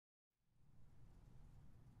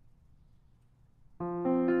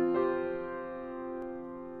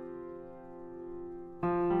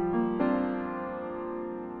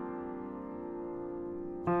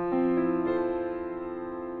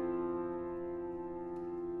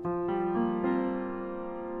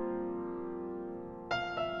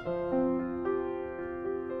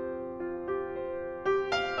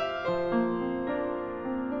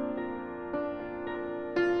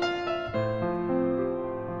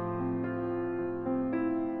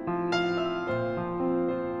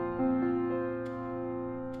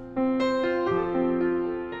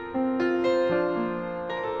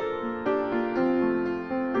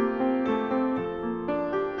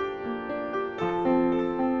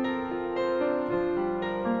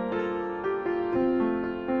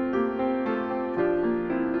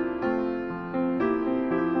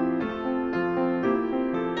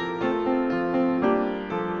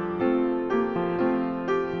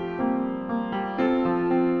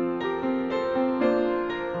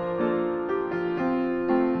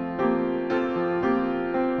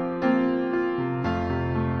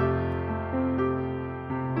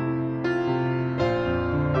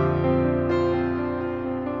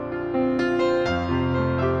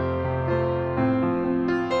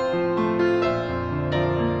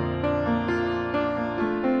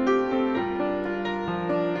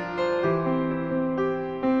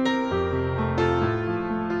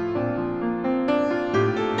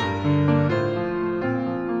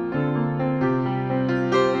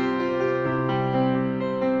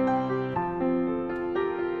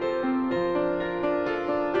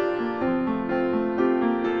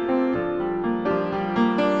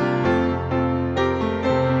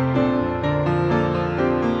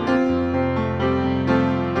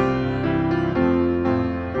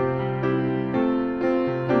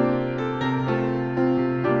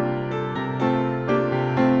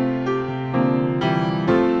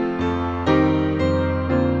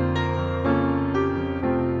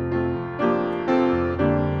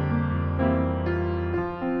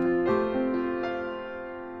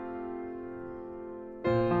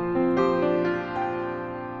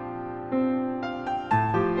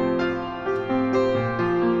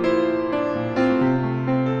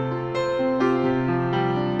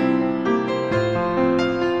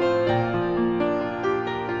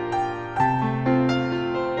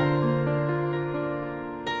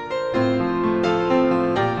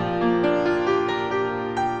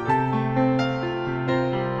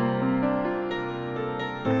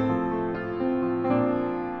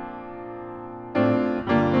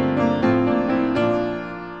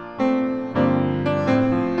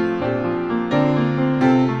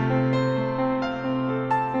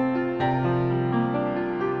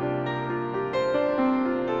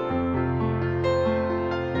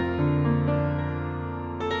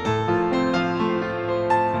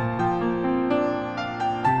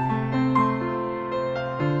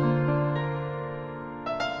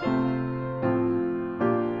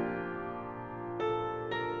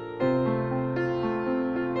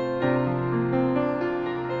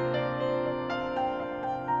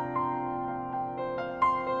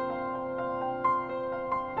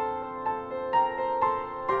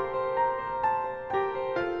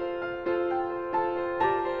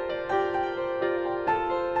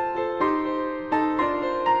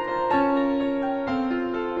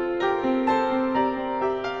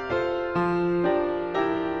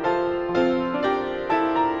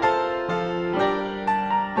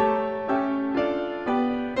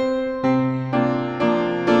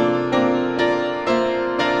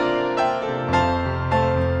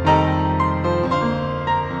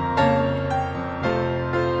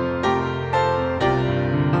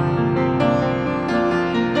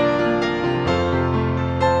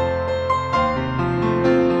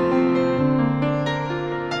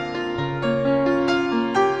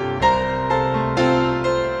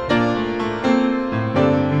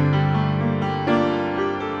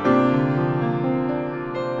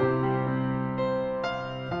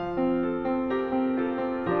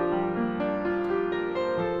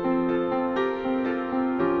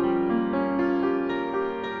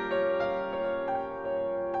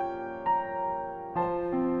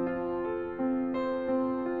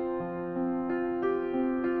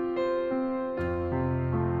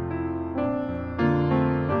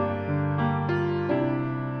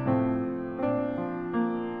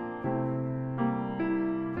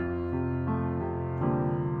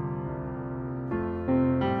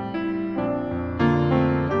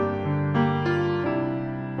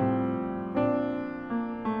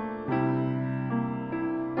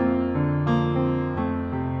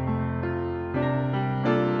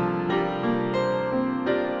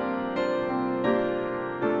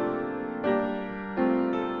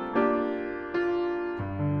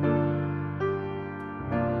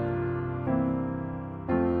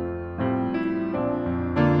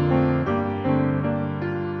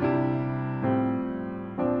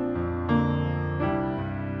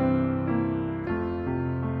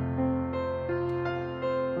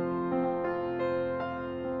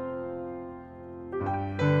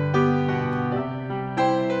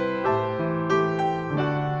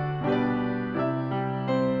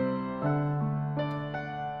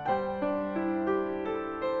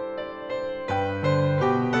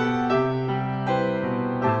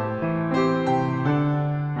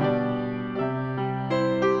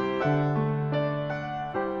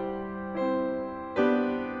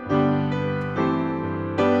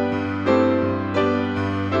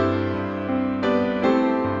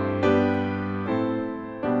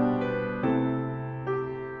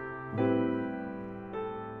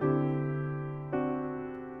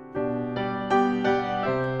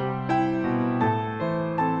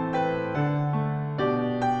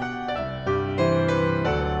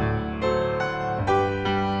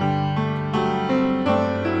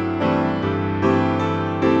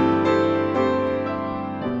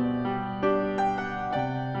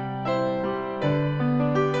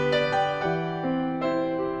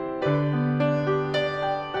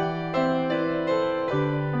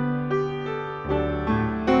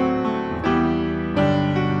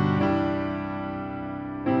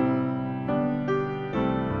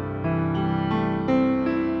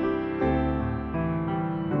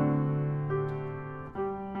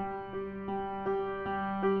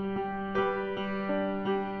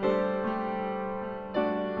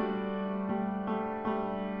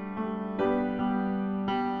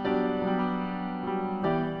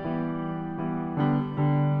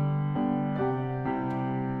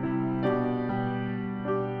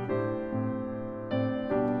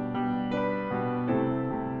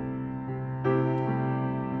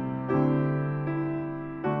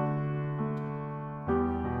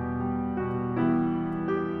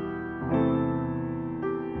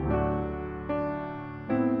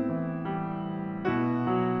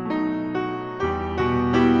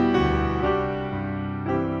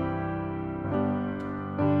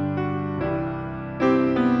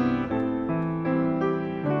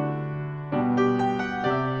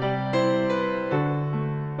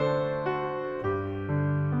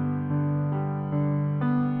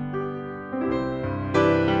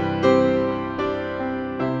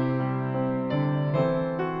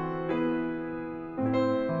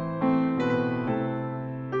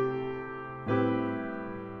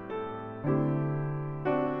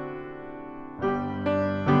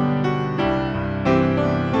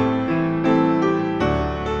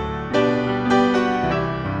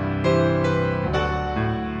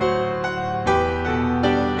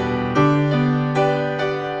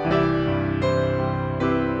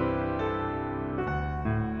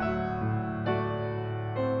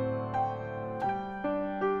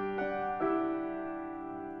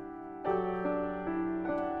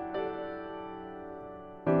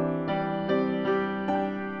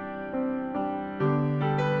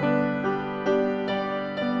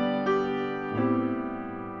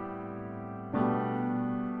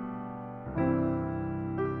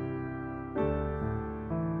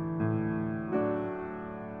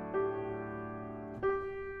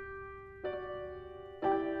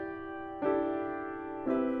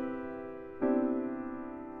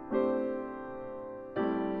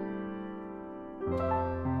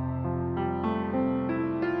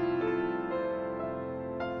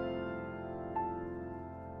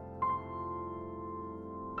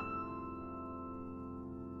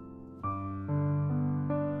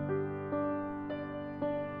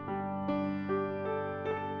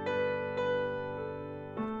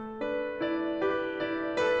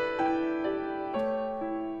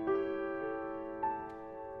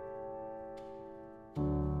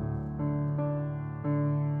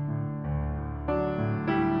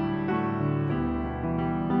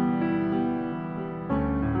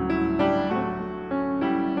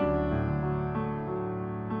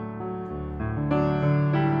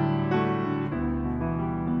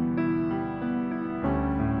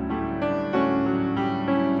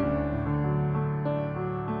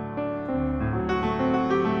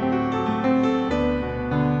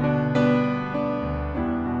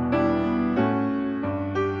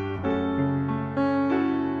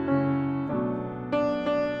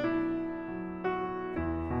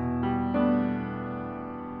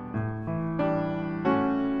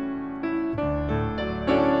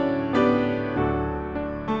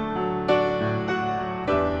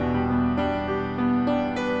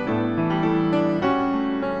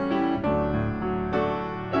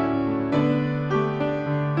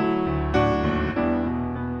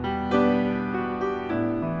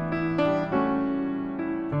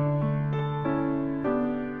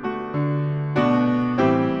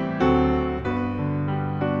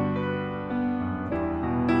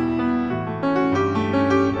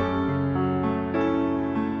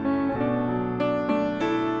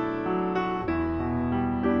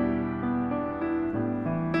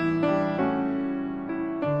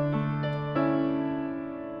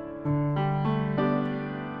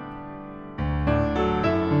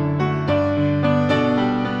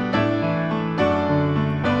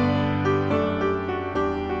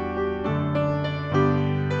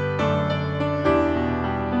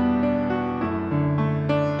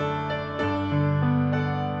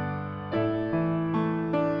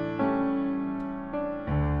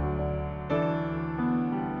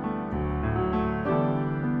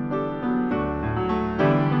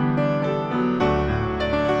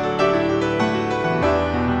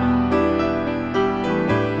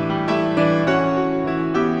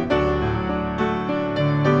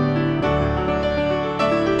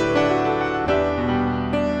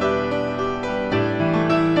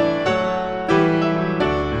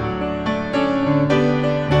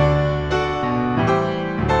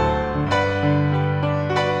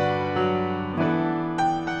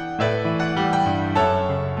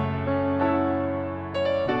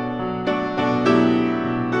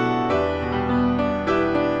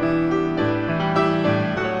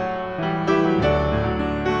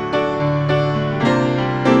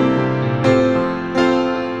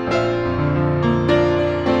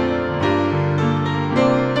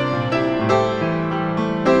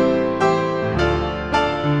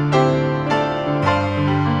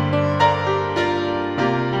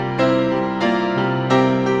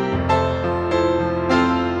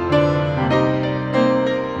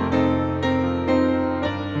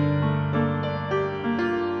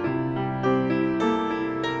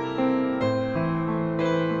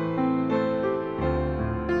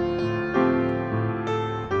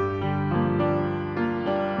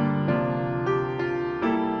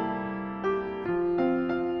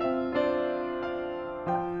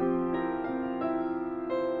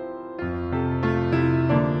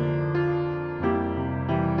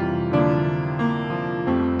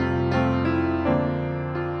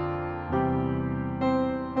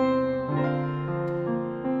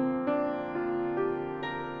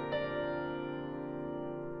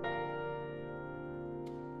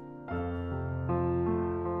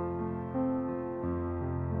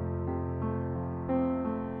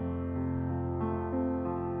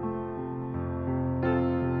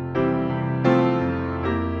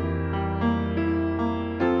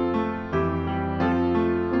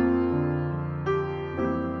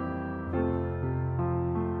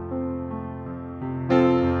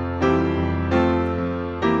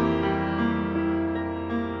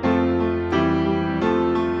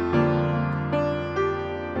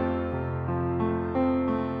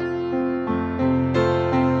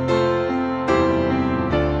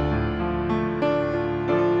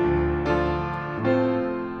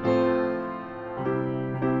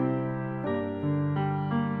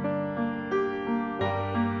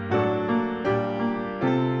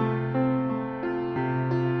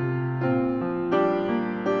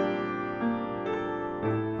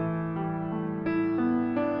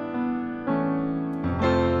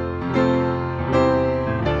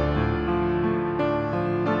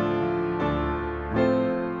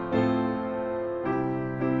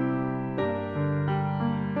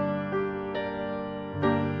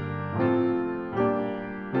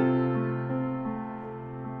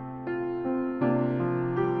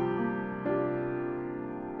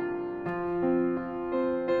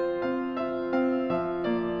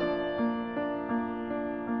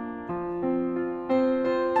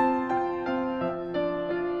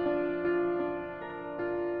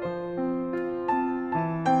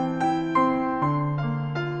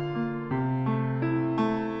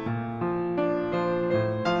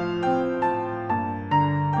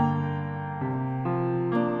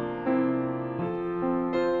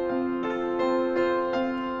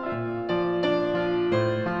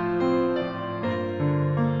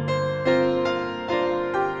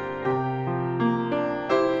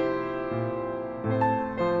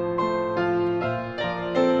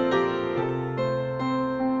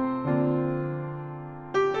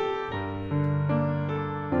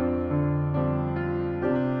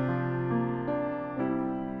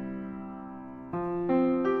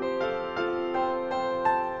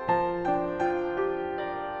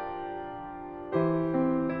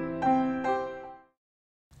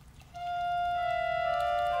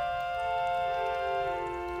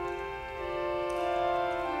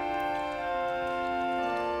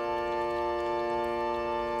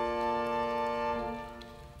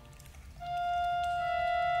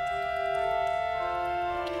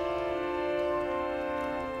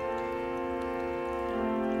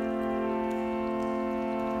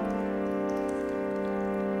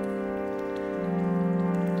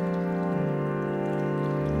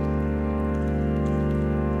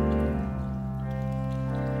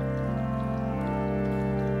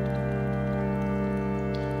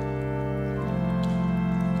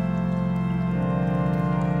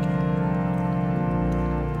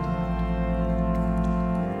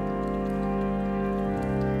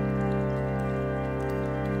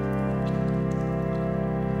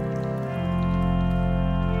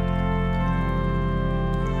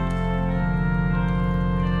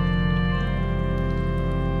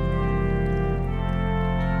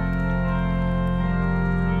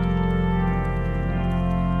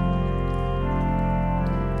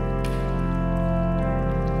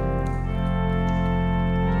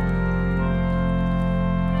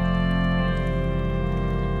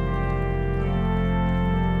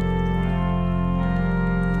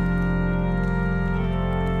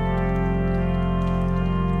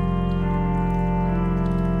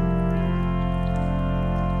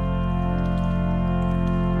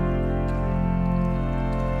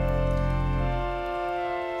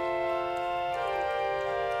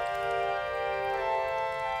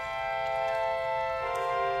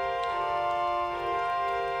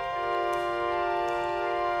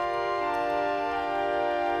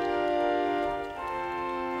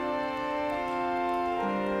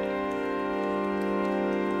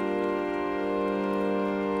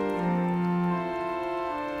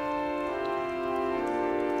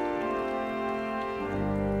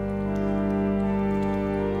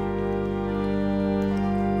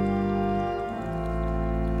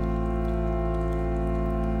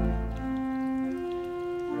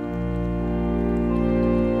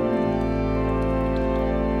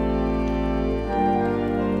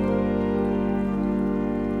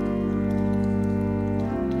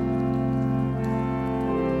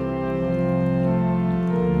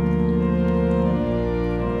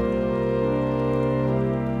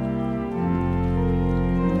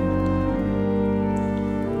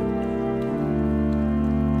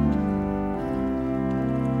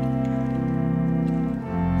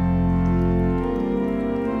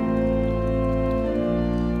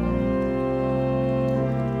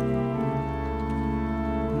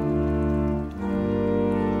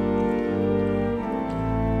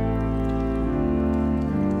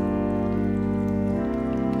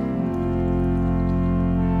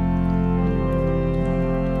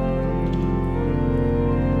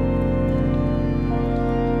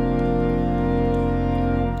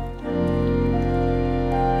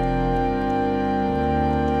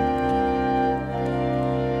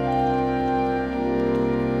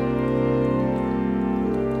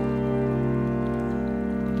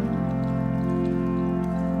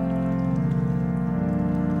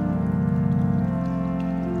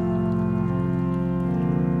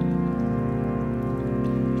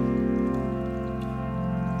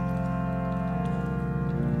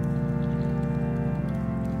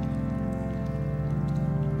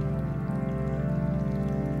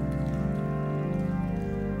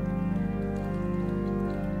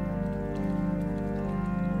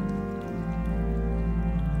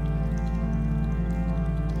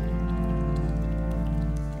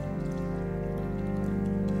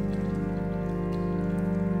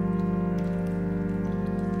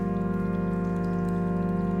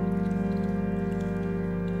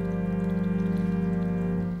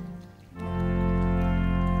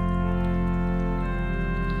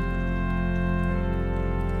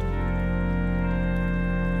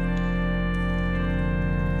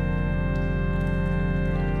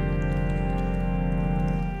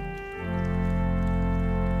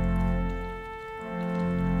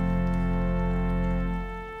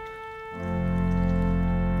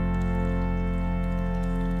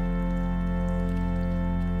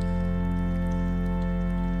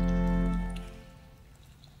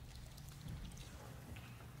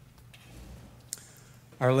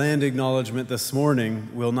Our land acknowledgement this morning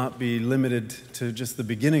will not be limited to just the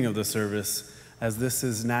beginning of the service, as this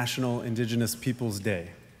is National Indigenous Peoples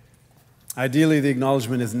Day. Ideally, the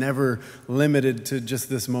acknowledgement is never limited to just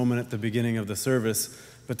this moment at the beginning of the service,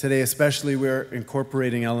 but today especially we're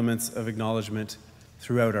incorporating elements of acknowledgement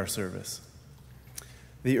throughout our service.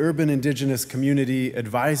 The Urban Indigenous Community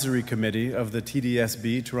Advisory Committee of the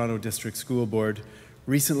TDSB, Toronto District School Board,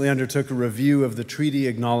 recently undertook a review of the treaty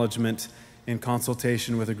acknowledgement in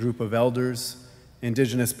consultation with a group of elders,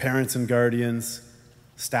 Indigenous parents and guardians,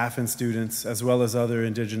 staff and students, as well as other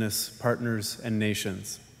Indigenous partners and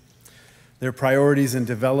nations. Their priorities in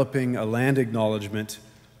developing a land acknowledgement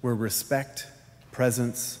were respect,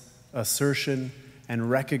 presence, assertion, and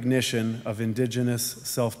recognition of Indigenous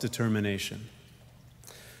self-determination.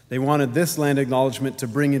 They wanted this land acknowledgement to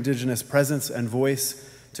bring Indigenous presence and voice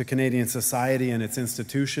to Canadian society and its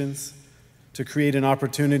institutions, to create an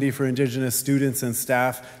opportunity for Indigenous students and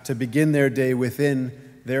staff to begin their day within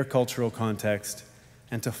their cultural context,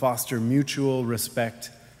 and to foster mutual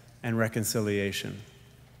respect and reconciliation.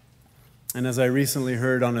 And as I recently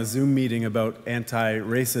heard on a Zoom meeting about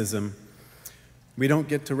anti-racism, we don't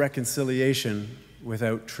get to reconciliation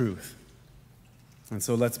without truth. And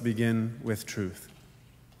so let's begin with truth.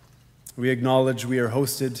 We acknowledge we are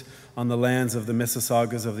hosted on the lands of the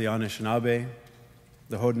Mississaugas of the Anishinaabe,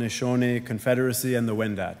 the Haudenosaunee Confederacy, and the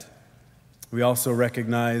Wendat. We also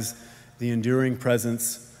recognize the enduring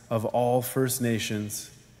presence of all First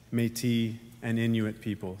Nations, Métis, and Inuit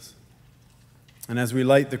peoples. And as we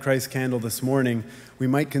light the Christ candle this morning, we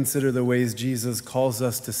might consider the ways Jesus calls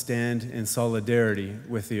us to stand in solidarity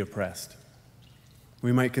with the oppressed.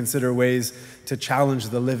 We might consider ways to challenge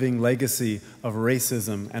the living legacy of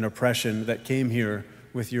racism and oppression that came here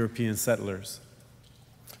with European settlers,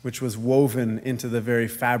 which was woven into the very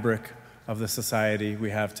fabric of the society we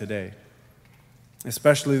have today.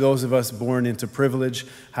 Especially those of us born into privilege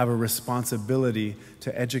have a responsibility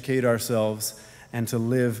to educate ourselves and to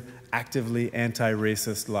live actively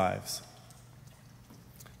anti-racist lives.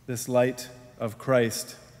 This light of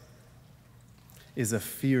Christ is a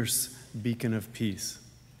fierce beacon of peace.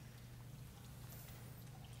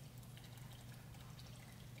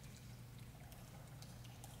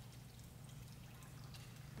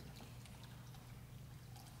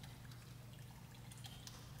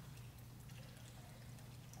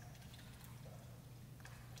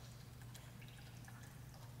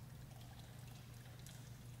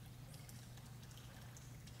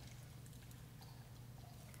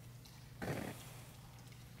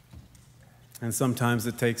 And sometimes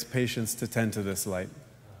it takes patience to tend to this light.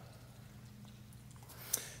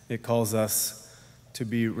 It calls us to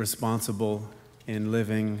be responsible in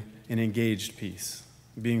living in engaged peace,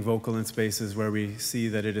 being vocal in spaces where we see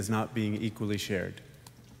that it is not being equally shared.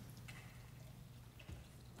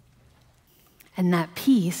 And that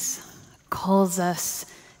peace calls us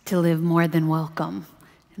to live more than welcome.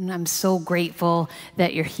 And I'm so grateful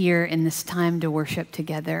that you're here in this time to worship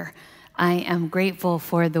together. I am grateful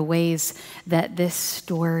for the ways that this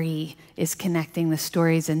story is connecting the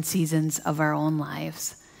stories and seasons of our own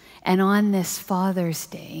lives. And on this Father's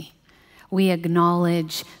Day, we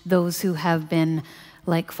acknowledge those who have been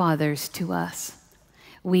like fathers to us.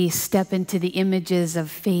 We step into the images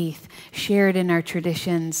of faith shared in our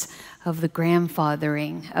traditions of the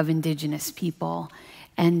grandfathering of Indigenous people,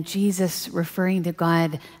 and Jesus referring to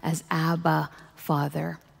God as Abba,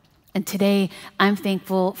 Father. And today, I'm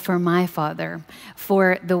thankful for my father,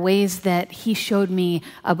 for the ways that he showed me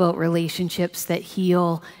about relationships that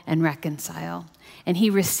heal and reconcile. And he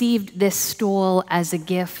received this stole as a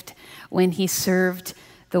gift when he served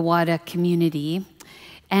the Wada community.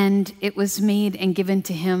 And it was made and given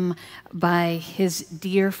to him by his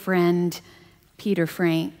dear friend, Peter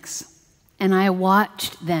Franks. And I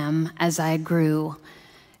watched them as I grew,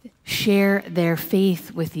 share their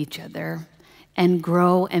faith with each other, and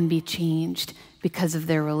grow and be changed because of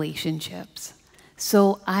their relationships.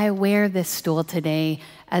 So I wear this stole today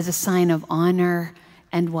as a sign of honor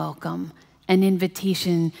and welcome, an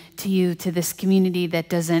invitation to you, to this community that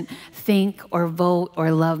doesn't think or vote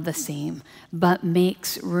or love the same, but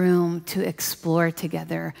makes room to explore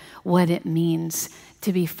together what it means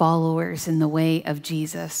to be followers in the way of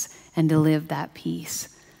Jesus and to live that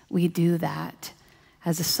peace. We do that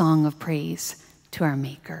as a song of praise to our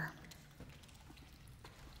Maker.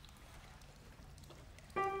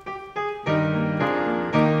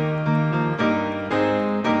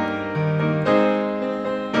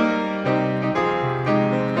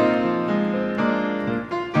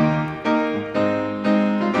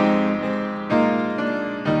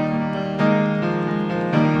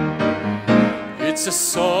 It's a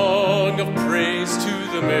song of praise to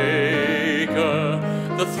the Maker.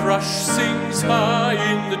 The thrush sings high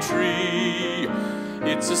in the tree.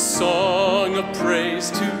 It's a song of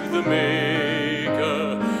praise to the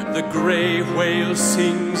Maker. The grey whale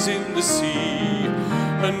sings in the sea.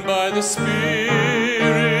 And by the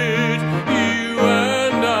Spirit, you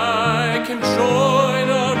and I can join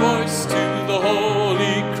our voice to the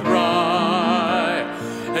holy cry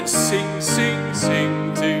and sing, sing,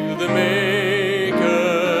 sing to the Maker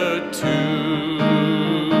too.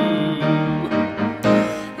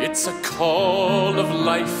 It's a call of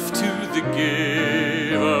life to the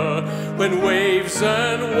giver when waves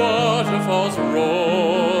and waterfalls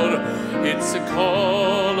roar. It's a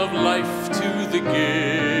call of life to the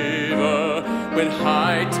giver when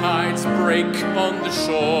high tides break on the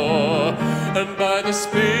shore. And by the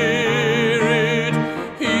Spirit,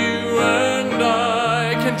 you and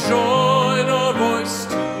I can join our voice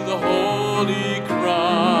to the holy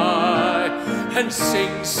cry and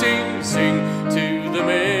sing, sing, sing to the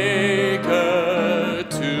Maker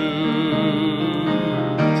too.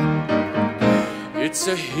 It's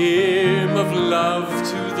a hymn of love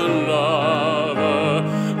to the lover.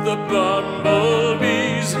 The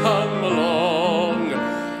bumblebees hum along.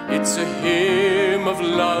 It's a hymn of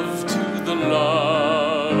love to the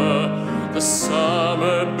lover. The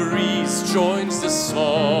summer breeze joins the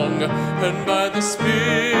song, and by the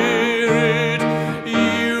Spirit,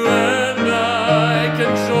 you and I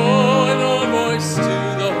can join our voice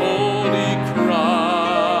to the holy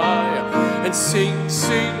cry and sing,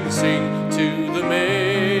 sing, sing to the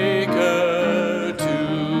Maker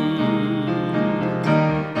too.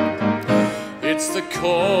 It's the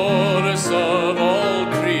chorus of all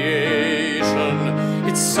creation.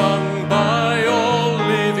 It's sung by all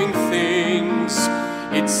living things.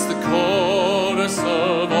 It's the chorus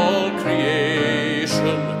of all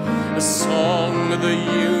creation, a song the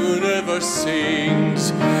universe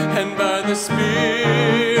sings. And by the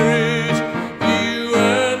Spirit, you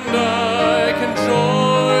and I can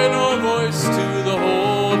join our voice to the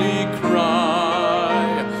holy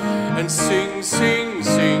cry and sing, sing,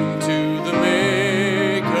 sing to the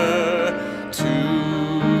Maker too.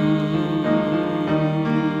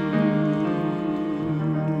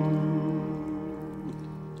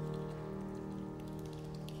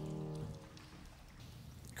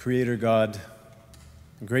 Creator God,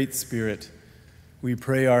 Great Spirit, we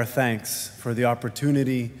pray our thanks for the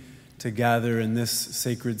opportunity to gather in this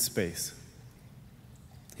sacred space.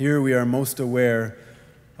 Here we are most aware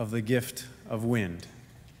of the gift of wind.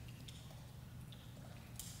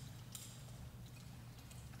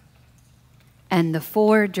 And the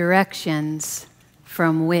 4 directions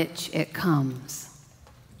from which it comes.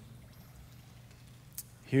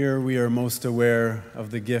 Here we are most aware of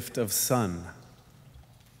the gift of sun.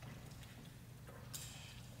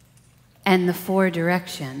 And the 4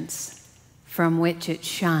 directions from which it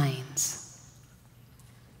shines.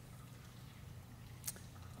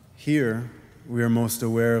 Here we are most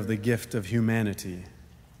aware of the gift of humanity.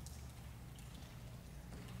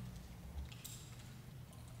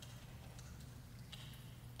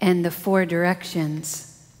 And the 4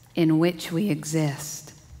 directions in which we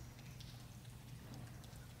exist.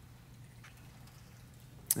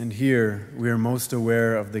 And here we are most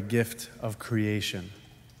aware of the gift of creation.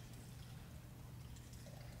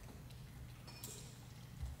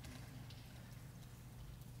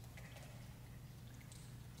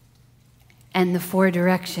 And the 4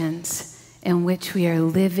 directions in which we are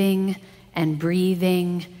living and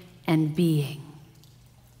breathing and being.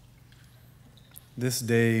 This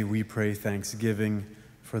day we pray thanksgiving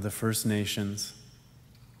for the First Nations,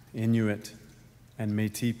 Inuit, and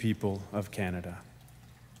Métis people of Canada.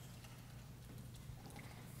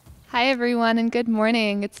 Hi everyone and good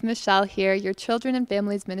morning. It's Michelle here, your Children and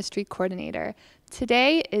Families Ministry Coordinator.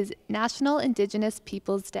 Today is National Indigenous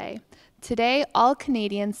Peoples Day. Today, all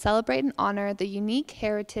Canadians celebrate and honor the unique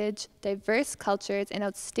heritage, diverse cultures, and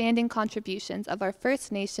outstanding contributions of our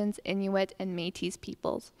First Nations, Inuit, and Métis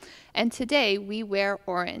peoples. And today, we wear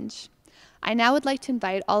orange. I now would like to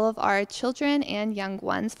invite all of our children and young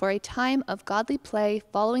ones for a time of godly play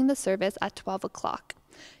following the service at 12 o'clock.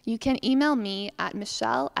 You can email me at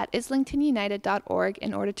michelle@islingtonunited.org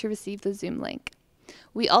in order to receive the Zoom link.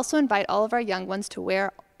 We also invite all of our young ones to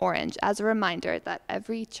wear orange as a reminder that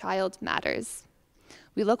every child matters.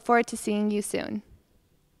 We look forward to seeing you soon.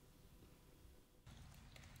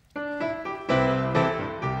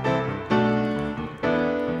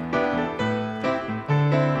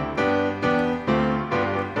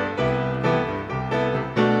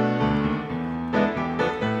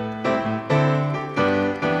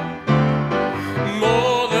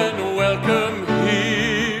 More than welcome here.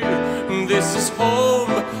 is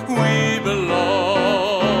home we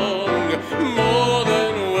belong. More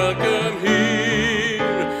than welcome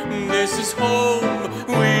here. This is home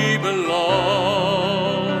we belong.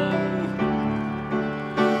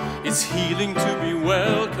 It's healing to be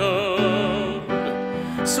welcomed,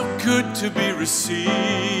 so good to be received.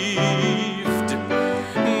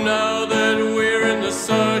 Now that we're in the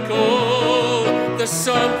circle, there's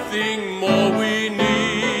something more we need.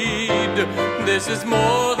 This is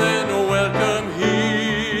more than welcome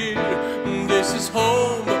here. This is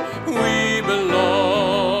home we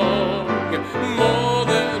belong. More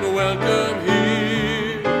than welcome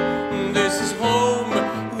here. This is home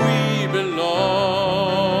we belong.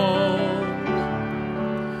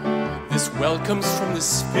 This welcome's from the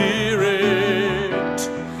Spirit.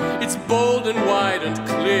 It's bold and wide and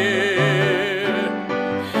clear.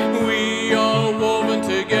 We are woven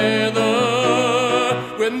together.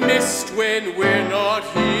 We're missed when we're not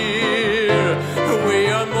here. We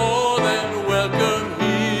are more than welcome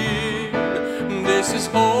here. This is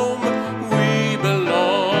home we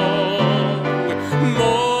belong.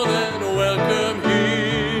 More than welcome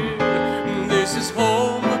here. This is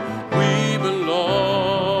home we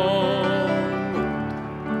belong.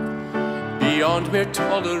 Beyond mere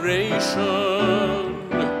toleration,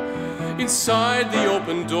 inside the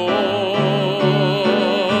open door,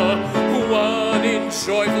 one in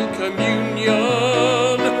joyful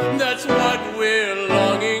communion, that's what we're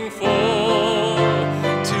longing for.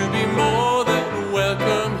 To be more than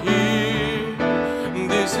welcome here.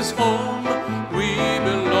 This is home we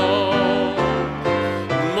belong.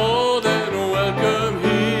 More than welcome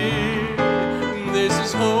here. This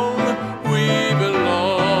is home we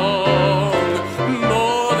belong.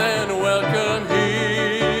 More than welcome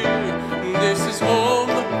here. This is home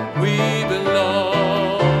we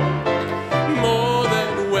belong. More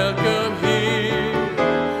than welcome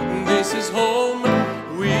here. This is home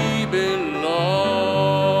we belong.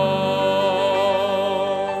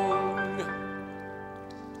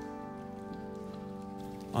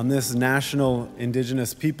 On this National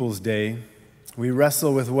Indigenous Peoples Day, we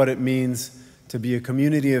wrestle with what it means to be a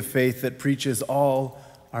community of faith that preaches all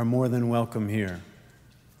are more than welcome here.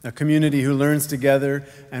 A community who learns together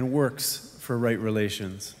and works for right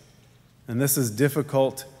relations. And this is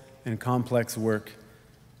difficult and complex work,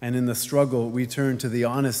 and in the struggle we turn to the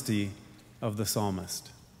honesty of the psalmist.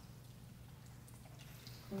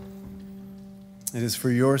 It is for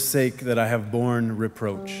your sake that I have borne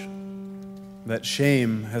reproach, that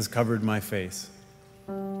shame has covered my face.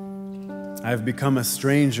 I have become a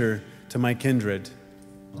stranger to my kindred,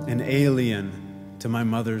 an alien to my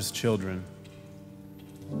mother's children.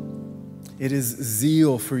 It is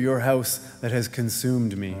zeal for your house that has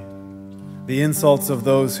consumed me. The insults of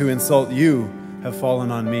those who insult you have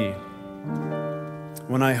fallen on me.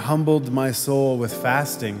 When I humbled my soul with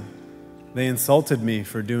fasting, they insulted me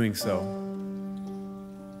for doing so.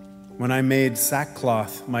 When I made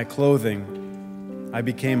sackcloth my clothing, I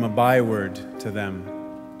became a byword to them.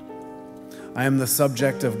 I am the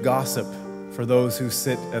subject of gossip for those who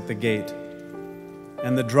sit at the gate,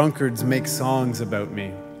 and the drunkards make songs about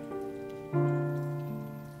me.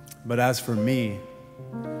 But as for me,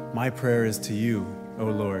 my prayer is to you, O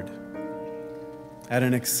Lord. At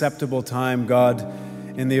an acceptable time, God,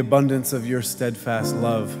 in the abundance of your steadfast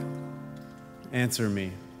love, answer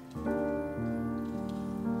me.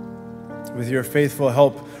 With your faithful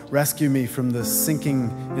help, rescue me from the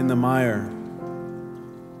sinking in the mire.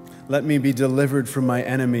 Let me be delivered from my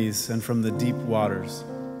enemies and from the deep waters.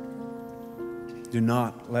 Do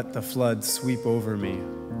not let the flood sweep over me,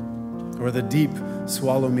 or the deep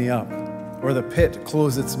swallow me up, or the pit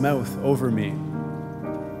close its mouth over me.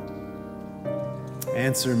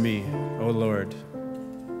 Answer me, O Lord,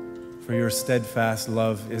 for your steadfast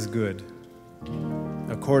love is good.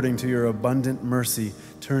 According to your abundant mercy,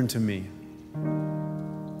 turn to me.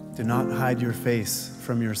 Do not hide your face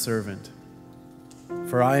from your servant,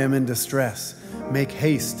 for I am in distress. Make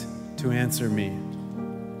haste to answer me.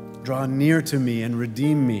 Draw near to me and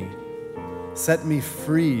redeem me. Set me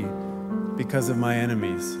free because of my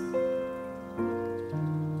enemies.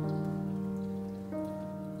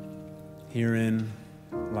 Herein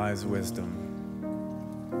lies wisdom.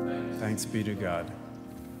 Thanks be to God.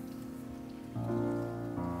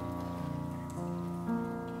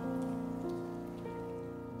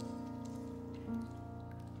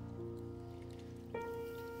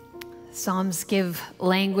 Psalms give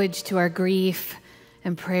language to our grief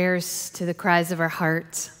and prayers to the cries of our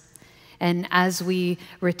hearts. And as we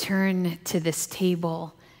return to this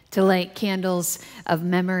table to light candles of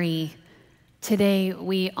memory, today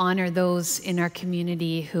we honor those in our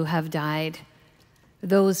community who have died,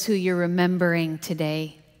 those who you're remembering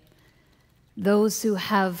today, those who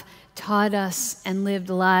have taught us and lived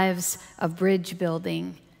lives of bridge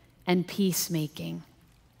building and peacemaking,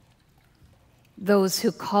 those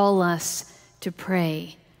who call us to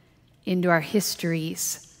pray into our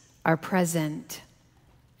histories, our present,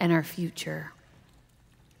 and our future.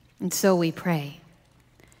 And so we pray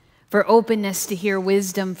for openness to hear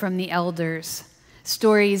wisdom from the elders,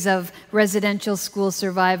 stories of residential school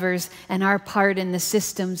survivors, and our part in the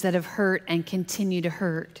systems that have hurt and continue to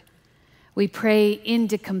hurt. We pray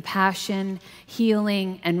into compassion,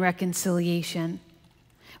 healing, and reconciliation.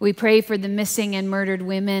 We pray for the missing and murdered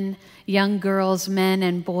women, young girls, men,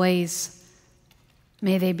 and boys.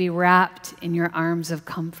 May they be wrapped in your arms of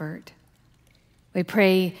comfort. We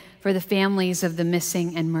pray for the families of the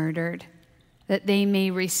missing and murdered, that they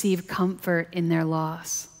may receive comfort in their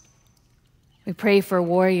loss. We pray for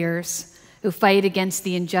warriors who fight against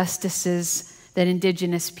the injustices that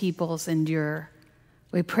Indigenous peoples endure.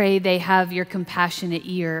 We pray they have your compassionate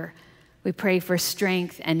ear. We pray for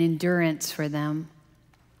strength and endurance for them.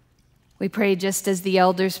 We pray just as the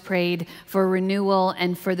elders prayed for renewal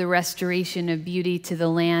and for the restoration of beauty to the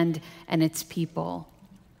land and its people.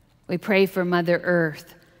 We pray for Mother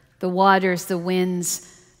Earth, the waters, the winds,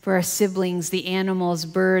 for our siblings, the animals,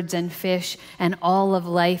 birds, and fish, and all of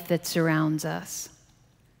life that surrounds us.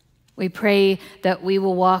 We pray that we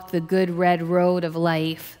will walk the good red road of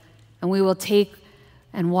life, and we will take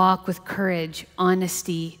and walk with courage,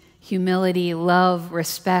 honesty, humility, love,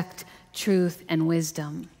 respect, truth, and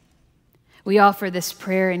wisdom. We offer this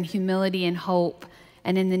prayer in humility and hope,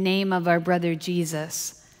 and in the name of our brother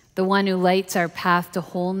Jesus, the one who lights our path to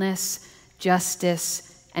wholeness,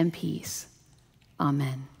 justice, and peace.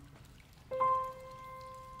 Amen.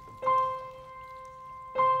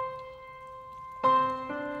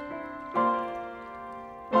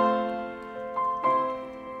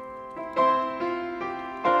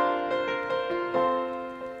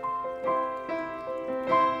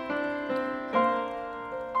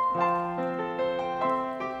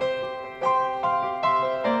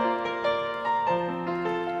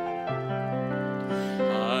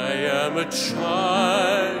 A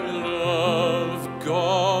child of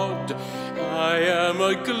God, I am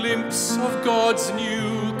a glimpse of God's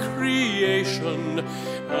new creation.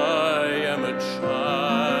 I am a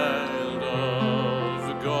child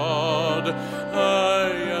of God,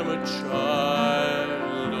 I am a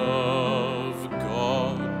child of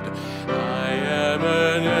God. I am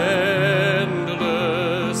an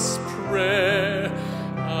endless prayer,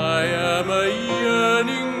 I am a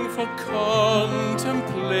yearning for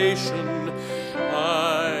contemplation.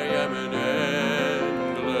 I am an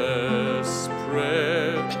endless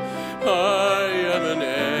prayer. I am an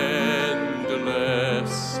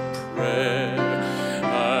endless prayer.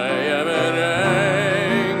 I am an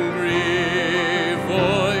angry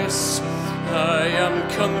voice. I am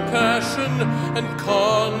compassion and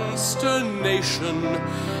consternation.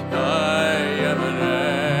 I am an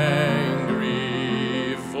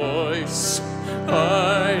angry voice.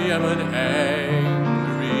 I am an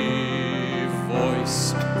angry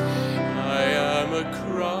voice. I am a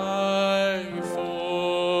cry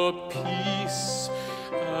for peace.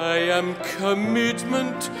 I am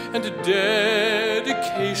commitment and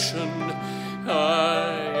dedication.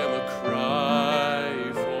 I am a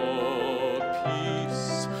cry for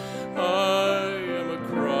peace. I am a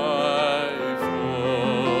cry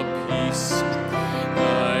for peace.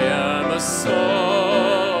 I am a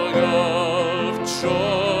song of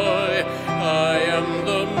joy. I am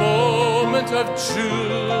the moment of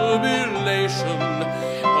jubilation.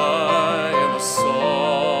 I am a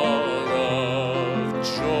song of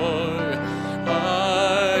joy.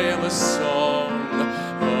 I am a song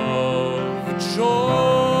of joy.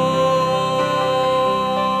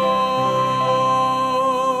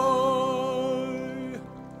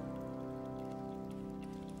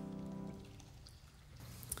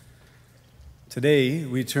 Today,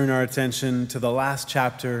 we turn our attention to the last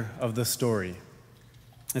chapter of the story.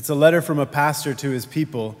 It's a letter from a pastor to his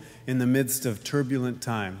people in the midst of turbulent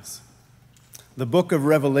times. The book of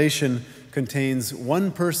Revelation contains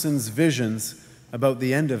one person's visions about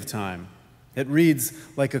the end of time. It reads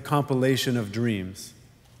like a compilation of dreams.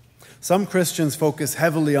 Some Christians focus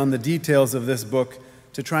heavily on the details of this book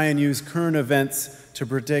to try and use current events to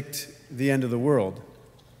predict the end of the world.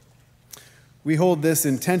 We hold this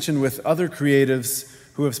in tension with other creatives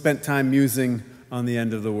who have spent time musing on the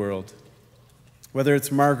end of the world. Whether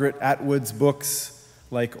it's Margaret Atwood's books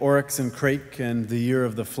like Oryx and Crake and The Year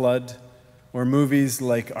of the Flood, or movies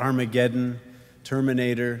like Armageddon,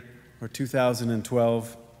 Terminator, or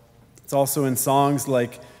 2012. It's also in songs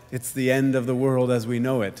like It's the End of the World as We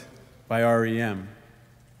Know It by R.E.M.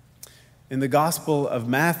 In the Gospel of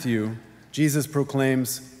Matthew, Jesus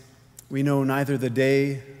proclaims, "We know neither the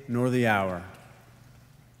day nor the hour."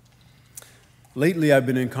 Lately, I've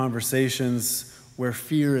been in conversations where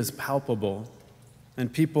fear is palpable,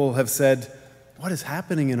 and people have said, "What is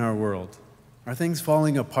happening in our world? Are things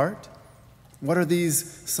falling apart? What are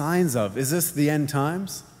these signs of? Is this the end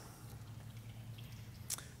times?"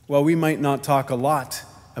 While we might not talk a lot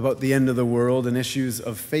about the end of the world and issues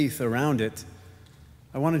of faith around it,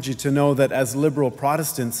 I wanted you to know that as liberal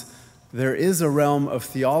Protestants, there is a realm of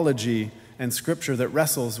theology and scripture that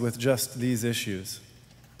wrestles with just these issues.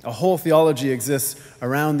 A whole theology exists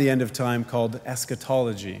around the end of time called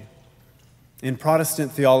eschatology. In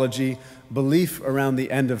Protestant theology, belief around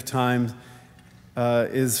the end of time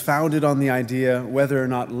is founded on the idea, whether or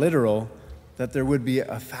not literal, that there would be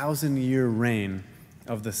a 1,000-year reign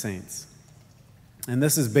of the saints. And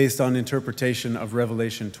this is based on interpretation of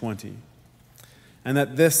Revelation 20. And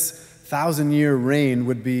that this 1,000-year reign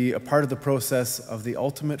would be a part of the process of the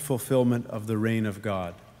ultimate fulfillment of the reign of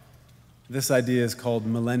God. This idea is called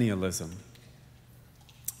millennialism.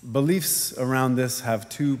 Beliefs around this have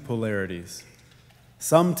two polarities.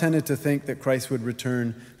 Some tended to think that Christ would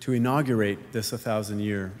return to inaugurate this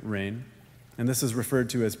 1,000-year reign, and this is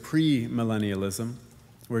referred to as pre-millennialism,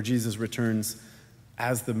 where Jesus returns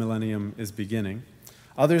as the millennium is beginning.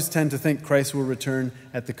 Others tend to think Christ will return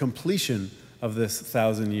at the completion of this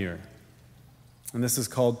 1,000-year, and this is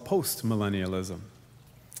called post-millennialism.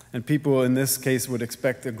 And people in this case would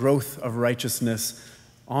expect a growth of righteousness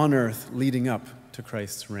on earth leading up to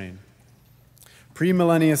Christ's reign.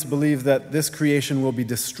 Premillennialists believe that this creation will be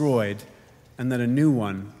destroyed and that a new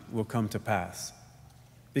one will come to pass.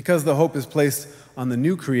 Because the hope is placed on the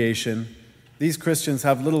new creation, these Christians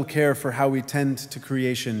have little care for how we tend to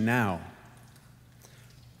creation now.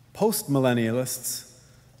 Postmillennialists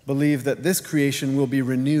believe that this creation will be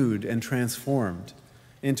renewed and transformed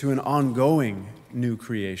into an ongoing new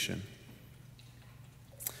creation.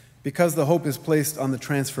 Because the hope is placed on the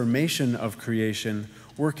transformation of creation,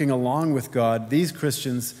 working along with God, these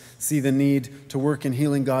Christians see the need to work in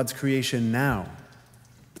healing God's creation now.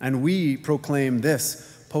 And we proclaim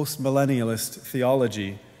this postmillennialist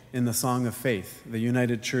theology in the Song of Faith, the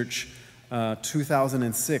United Church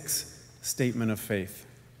 2006 Statement of Faith.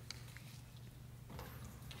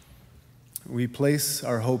 We place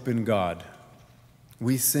our hope in God.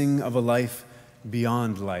 We sing of a life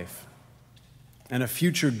beyond life, and a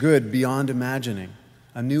future good beyond imagining,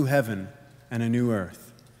 a new heaven and a new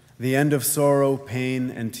earth, the end of sorrow, pain,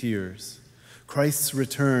 and tears, Christ's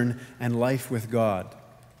return and life with God,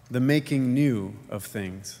 the making new of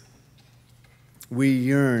things. We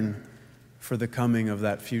yearn for the coming of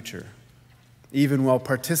that future, even while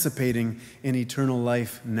participating in eternal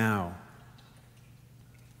life now.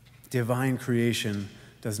 Divine creation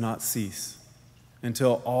does not cease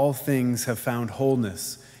until all things have found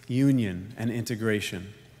wholeness, union, and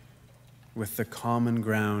integration with the common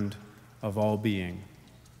ground of all being.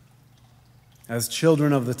 As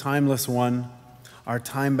children of the timeless one, our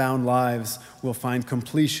time-bound lives will find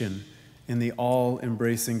completion in the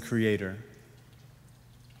all-embracing Creator.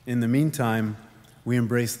 In the meantime, we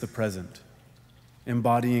embrace the present,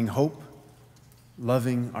 embodying hope,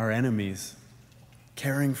 loving our enemies,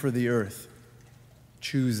 caring for the earth,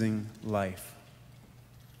 choosing life.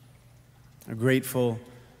 Grateful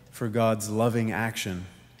for God's loving action,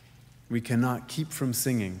 we cannot keep from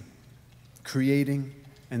singing, creating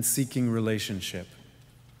and seeking relationship.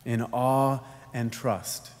 In awe and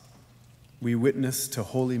trust, we witness to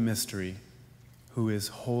holy mystery, who is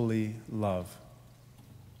holy love.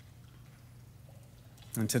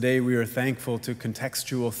 And today we are thankful to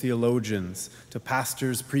contextual theologians, to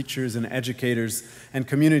pastors, preachers, and educators, and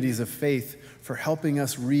communities of faith for helping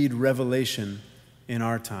us read Revelation in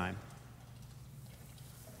our time.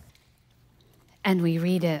 And we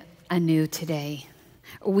read it anew today.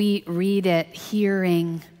 We read it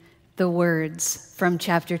hearing the words from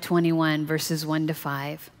chapter 21, verses 1 to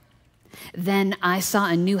 5. Then I saw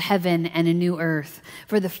a new heaven and a new earth,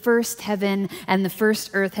 for the first heaven and the first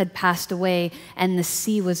earth had passed away, and the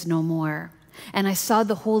sea was no more. And I saw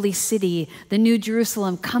the holy city, the new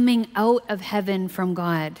Jerusalem, coming out of heaven from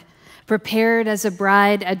God, prepared as a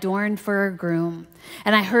bride adorned for her groom.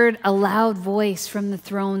 And I heard a loud voice from the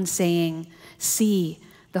throne saying, "See,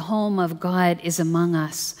 the home of God is among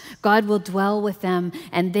us. God will dwell with them,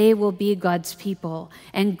 and they will be God's people,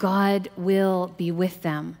 and God will be with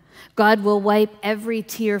them. God will wipe every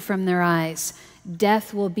tear from their eyes.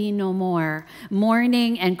 Death will be no more.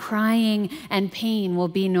 Mourning and crying and pain will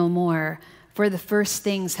be no more, for the first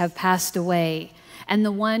things have passed away." And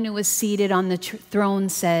the one who was seated on the throne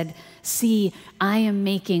said, "See, I am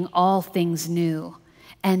making all things new."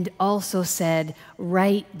 And also said,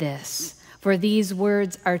 "Write this, for these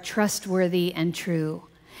words are trustworthy and true."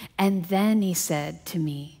 And then he said to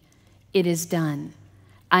me, "It is done.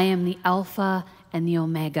 I am the Alpha and the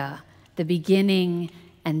Omega, the beginning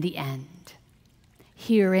and the end."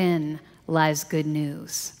 Herein lies good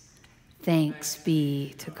news. Thanks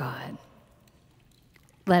be to God.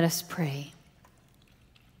 Let us pray.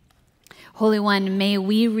 Holy One, may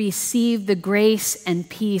we receive the grace and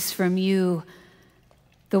peace from you,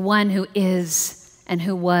 the one who is and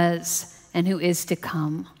who was and who is to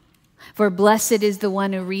come. For blessed is the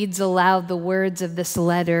one who reads aloud the words of this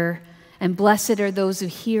letter, and blessed are those who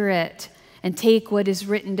hear it and take what is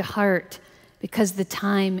written to heart, because the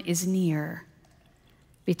time is near.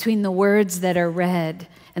 Between the words that are read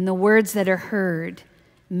and the words that are heard,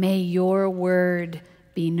 may your word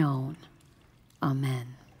be known.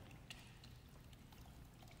 Amen.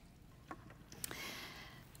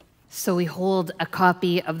 So we hold a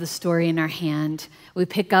copy of the story in our hand. We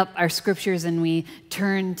pick up our scriptures and we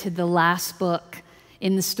turn to the last book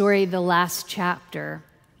in the story, the last chapter.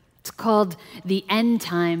 It's called The End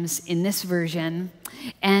Times in this version,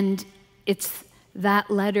 and it's that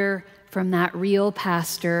letter from that real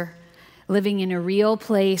pastor living in a real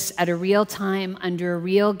place at a real time under a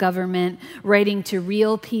real government, writing to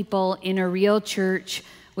real people in a real church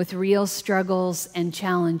with real struggles and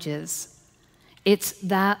challenges. It's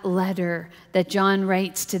that letter that John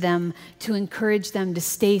writes to them to encourage them to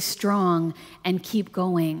stay strong and keep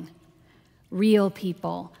going. Real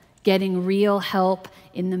people getting real help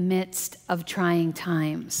in the midst of trying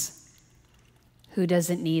times. Who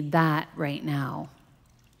doesn't need that right now?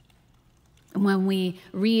 And when we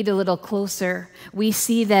read a little closer, we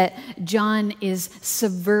see that John is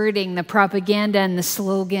subverting the propaganda and the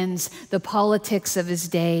slogans, the politics of his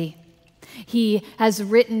day. He has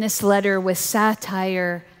written this letter with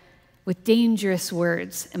satire, with dangerous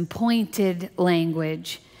words and pointed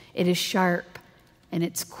language. It is sharp and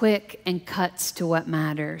it's quick and cuts to what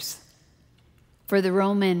matters. For the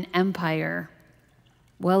Roman Empire,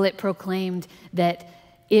 well, it proclaimed that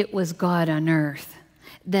it was God on earth,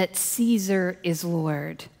 that Caesar is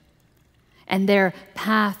Lord. And their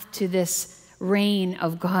path to this reign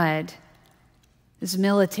of God is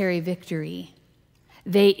military victory.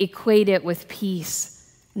 They equate it with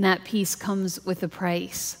peace, and that peace comes with a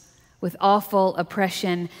price, with awful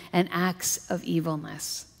oppression and acts of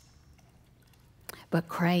evilness. But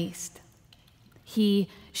Christ, he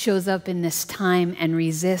shows up in this time and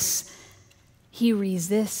resists. He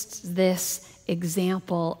resists this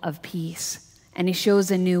example of peace. And he shows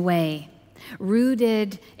a new way,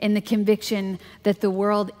 rooted in the conviction that the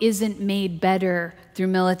world isn't made better through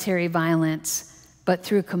military violence, but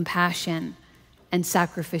through compassion and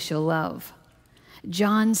sacrificial love.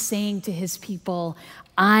 John saying to his people,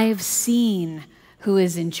 I've seen who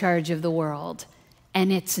is in charge of the world, and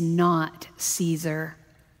it's not Caesar.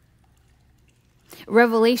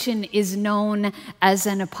 Revelation is known as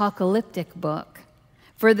an apocalyptic book.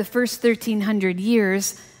 For the first 1,300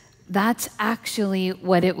 years, that's actually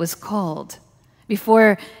what it was called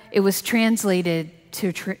before it was translated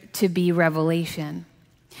to be Revelation.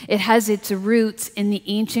 It has its roots in the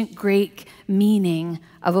ancient Greek meaning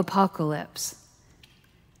of apocalypse.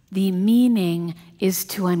 The meaning is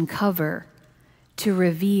to uncover, to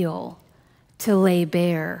reveal, to lay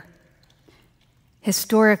bare.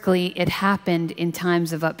 Historically, it happened in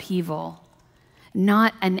times of upheaval,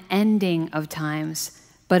 not an ending of times,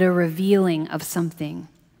 but a revealing of something.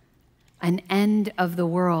 An end of the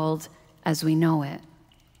world as we know it.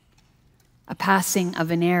 A passing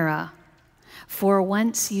of an era. For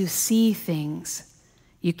once you see things,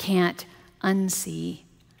 you can't unsee.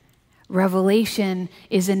 Revelation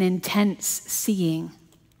is an intense seeing.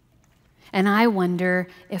 And I wonder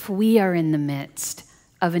if we are in the midst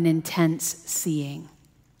of an intense seeing.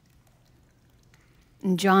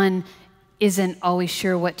 And John isn't always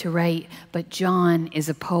sure what to write, but John is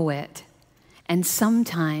a poet. And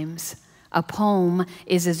sometimes a poem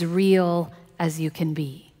is as real as you can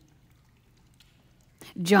be.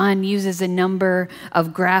 John uses a number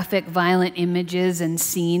of graphic, violent images and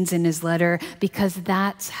scenes in his letter because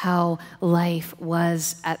that's how life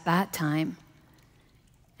was at that time.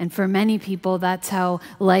 And for many people, that's how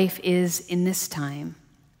life is in this time.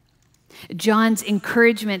 John's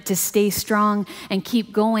encouragement to stay strong and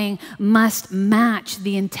keep going must match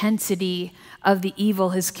the intensity of the evil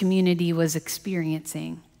his community was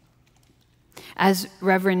experiencing. As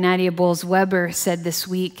Reverend Nadia Bowles-Weber said this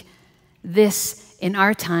week, this in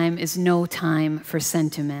our time is no time for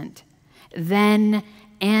sentiment. Then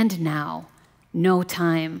and now, no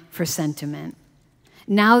time for sentiment.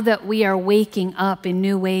 Now that we are waking up in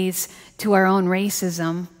new ways to our own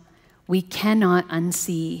racism, we cannot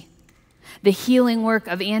unsee. The healing work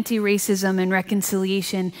of anti-racism and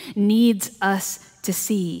reconciliation needs us to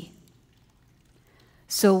see.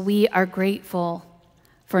 So we are grateful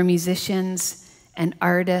for musicians and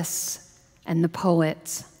artists and the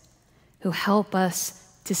poets who help us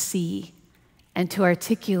to see and to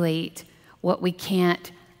articulate what we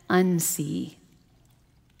can't unsee.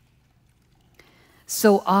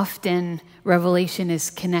 So often, Revelation is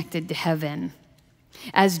connected to heaven.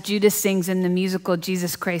 As Judas sings in the musical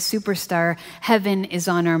Jesus Christ Superstar, heaven is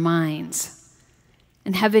on our minds.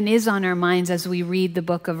 And heaven is on our minds as we read the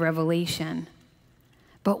book of Revelation.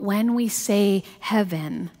 But when we say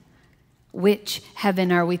heaven, which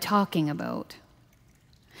heaven are we talking about?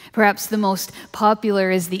 Perhaps the most popular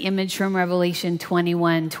is the image from Revelation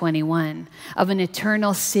 21:21 of an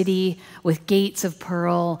eternal city with gates of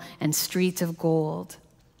pearl and streets of gold.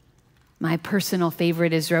 My personal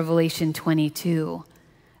favorite is Revelation 22,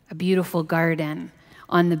 a beautiful garden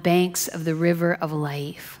on the banks of the river of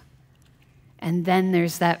life. And then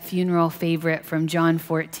there's that funeral favorite from John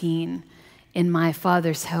 14, in my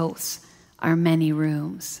Father's house are many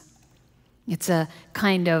rooms. It's a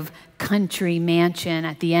kind of country mansion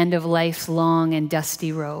at the end of life's long and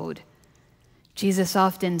dusty road. Jesus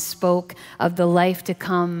often spoke of the life to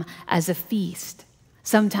come as a feast,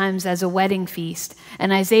 sometimes as a wedding feast.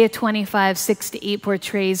 And Isaiah 25:6-8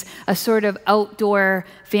 portrays a sort of outdoor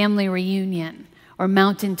family reunion or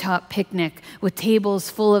mountaintop picnic with tables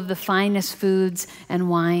full of the finest foods and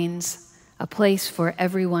wines, a place for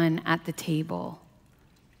everyone at the table.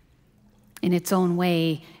 In its own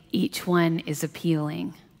way, each one is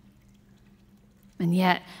appealing. And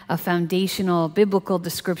yet, a foundational biblical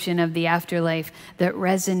description of the afterlife that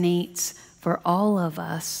resonates for all of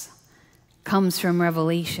us comes from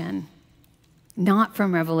Revelation. Not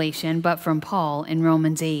from Revelation, but from Paul in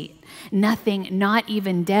Romans 8. Nothing, not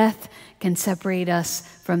even death, can separate us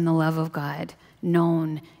from the love of God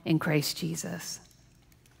known in Christ Jesus.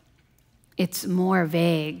 It's more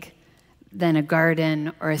vague than a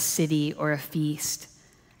garden or a city or a feast,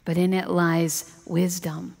 but in it lies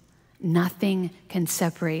wisdom. Nothing can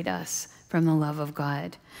separate us from the love of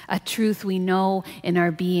God, a truth we know in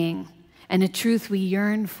our being, and a truth we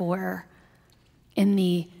yearn for in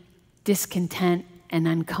the discontent and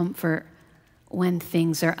uncomfort when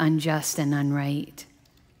things are unjust and unright.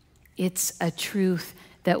 It's a truth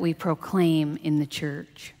that we proclaim in the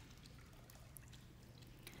church.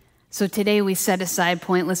 So today we set aside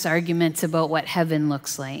pointless arguments about what heaven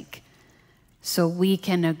looks like, so we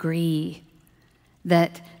can agree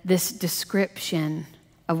that this description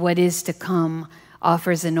of what is to come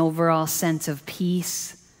offers an overall sense of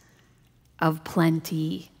peace, of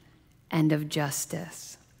plenty, and of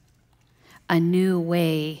justice. A new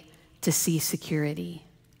way to see security.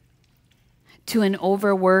 To an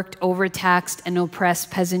overworked, overtaxed, and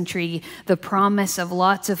oppressed peasantry, the promise of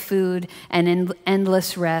lots of food and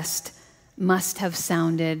endless rest must have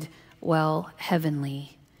sounded, well,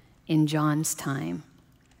 heavenly in John's time.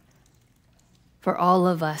 For all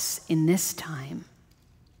of us in this time,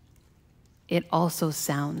 it also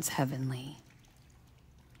sounds heavenly.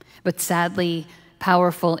 But sadly,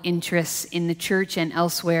 powerful interests in the church and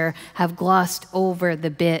elsewhere have glossed over the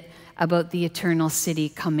bit about the eternal city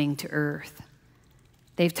coming to earth.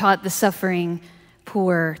 They've taught the suffering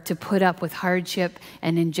poor to put up with hardship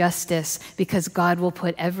and injustice because God will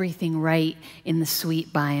put everything right in the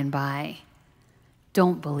sweet by and by.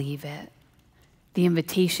 Don't believe it. The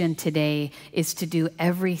invitation today is to do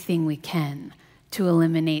everything we can to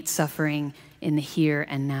eliminate suffering in the here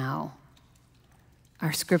and now.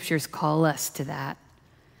 Our scriptures call us to that.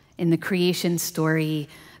 In the creation story,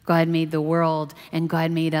 God made the world and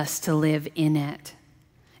God made us to live in it.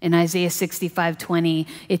 In Isaiah 65:20,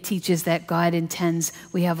 it teaches that God intends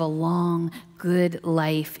we have a long, good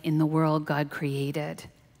life in the world God created.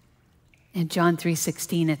 In John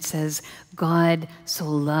 3:16, it says, God so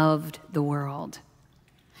loved the world.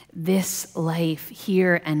 This life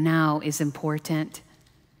here and now is important,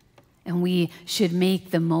 and we should make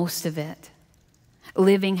the most of it,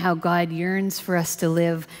 living how God yearns for us to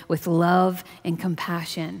live with love and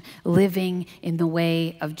compassion, living in the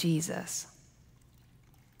way of Jesus.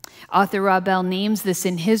 Author Rob Bell names this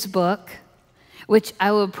in his book, which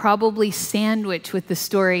I would probably sandwich with the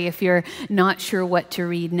story if you're not sure what to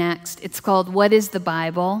read next. It's called What is the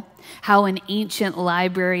Bible? How an Ancient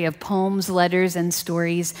Library of Poems, Letters, and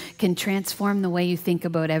Stories Can Transform the Way You Think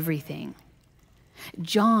About Everything.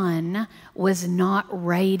 John was not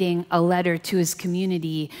writing a letter to his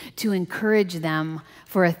community to encourage them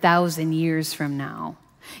for 1,000 years from now.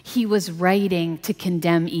 He was writing to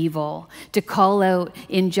condemn evil, to call out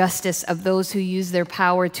injustice of those who use their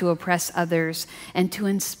power to oppress others, and to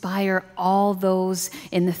inspire all those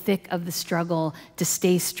in the thick of the struggle to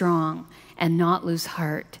stay strong and not lose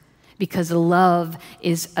heart, because love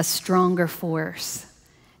is a stronger force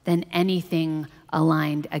than anything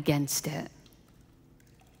aligned against it.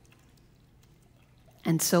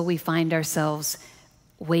 And so we find ourselves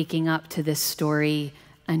waking up to this story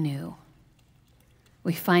anew.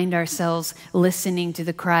 We find ourselves listening to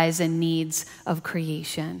the cries and needs of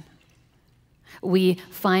creation. We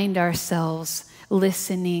find ourselves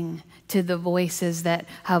listening to the voices that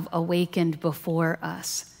have awakened before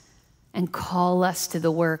us and call us to the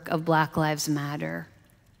work of Black Lives Matter.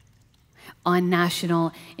 On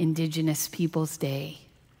National Indigenous Peoples Day,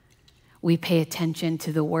 we pay attention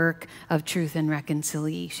to the work of truth and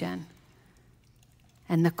reconciliation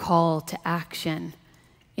and the call to action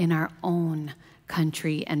in our own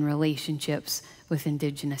country and relationships with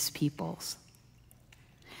Indigenous peoples.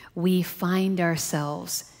 We find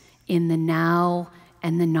ourselves in the now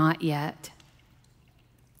and the not yet.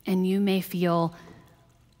 And you may feel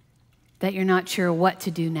that you're not sure what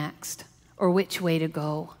to do next or which way to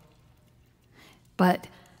go. But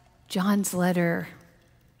John's letter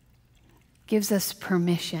gives us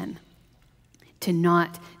permission to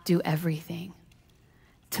not do everything,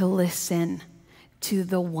 to listen to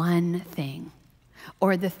the one thing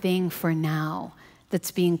or the thing for now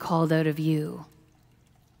that's being called out of you.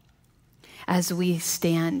 As we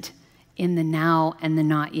stand in the now and the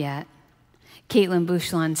not yet, Caitlin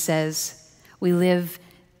Bouchelon says we live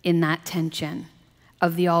in that tension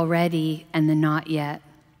of the already and the not yet.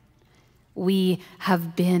 We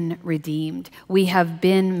have been redeemed. We have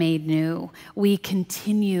been made new. We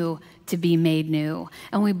continue to be made new.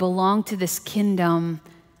 And we belong to this kingdom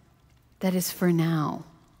that is for now.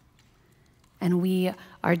 And we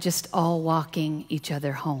are just all walking each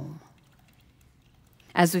other home.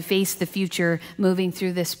 As we face the future, moving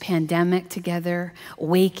through this pandemic together,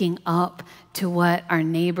 waking up to what our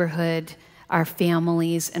neighborhood, our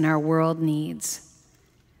families, and our world needs,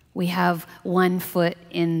 we have one foot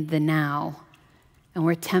in the now, and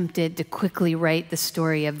we're tempted to quickly write the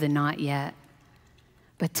story of the not yet.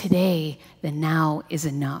 But today, the now is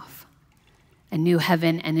enough. A new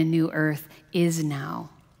heaven and a new earth is now.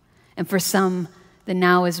 And for some, the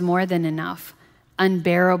now is more than enough,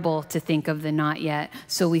 unbearable to think of the not yet,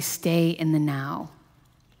 so we stay in the now.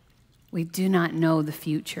 We do not know the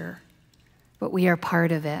future, but we are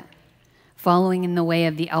part of it, following in the way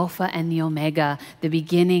of the Alpha and the Omega, the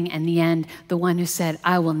beginning and the end, the one who said,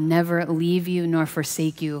 I will never leave you nor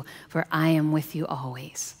forsake you, for I am with you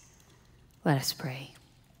always. Let us pray.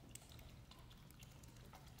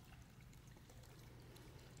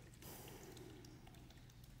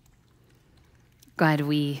 God,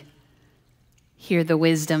 we hear the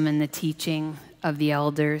wisdom and the teaching of the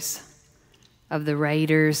elders, of the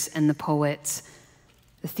writers and the poets,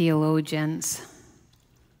 the theologians,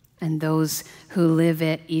 and those who live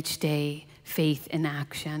it each day, faith in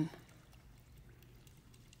action.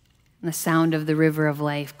 And the sound of the river of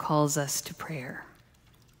life calls us to prayer.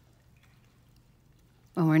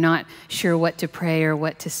 When we're not sure what to pray or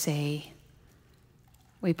what to say,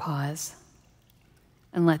 we pause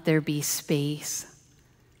and let there be space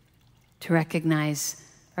to recognize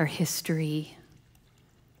our history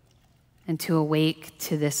and to awake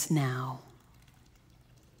to this now.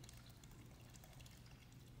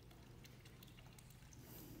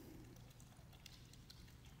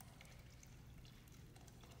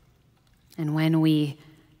 And when we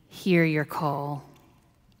hear your call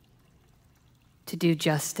to do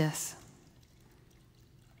justice,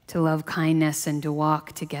 to love kindness, and to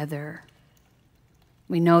walk together,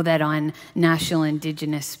 we know that on National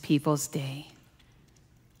Indigenous Peoples Day,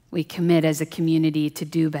 we commit as a community to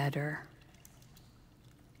do better.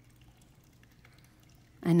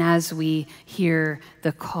 And as we hear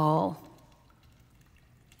the call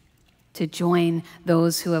to join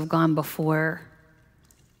those who have gone before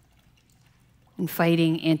in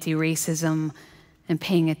fighting anti-racism and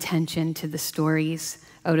paying attention to the stories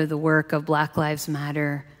out of the work of Black Lives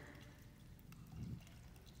Matter,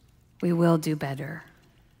 we will do better.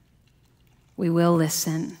 We will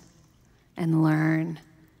listen and learn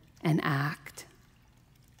and act.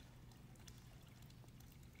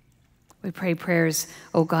 We pray prayers,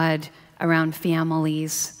 oh God, around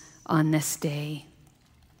families on this day,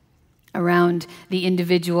 around the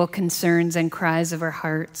individual concerns and cries of our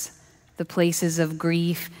hearts, the places of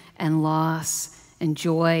grief and loss and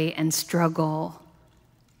joy and struggle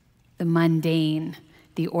the mundane,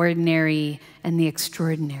 the ordinary, and the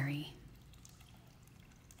extraordinary.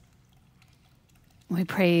 We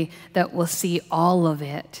pray that we'll see all of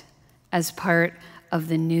it as part of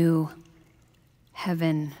the new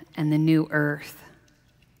heaven and the new earth.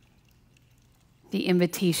 The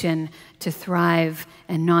invitation to thrive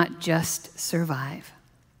and not just survive.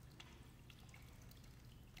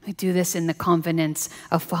 We do this in the confidence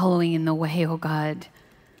of following in the way, O God,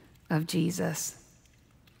 of Jesus,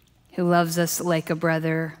 who loves us like a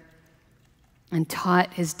brother and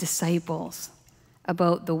taught his disciples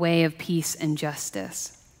about the way of peace and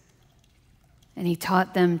justice. And he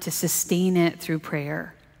taught them to sustain it through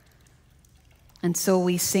prayer. And so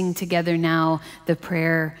we sing together now the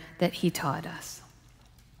prayer that he taught us.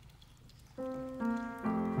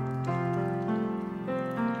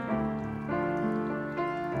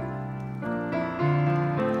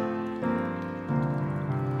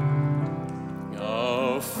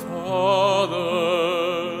 Our Father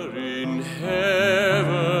in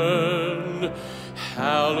heaven,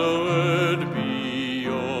 hallowed be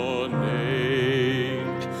your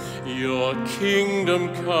name. Your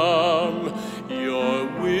kingdom come, your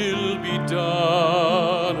will be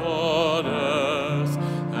done on earth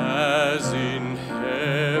as in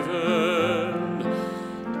heaven.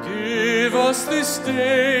 Give us this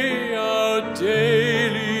day our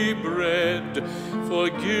daily bread.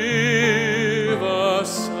 Forgive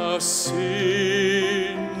us our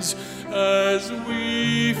sins as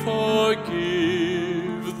we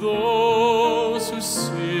forgive those who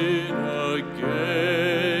sin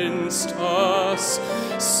against us.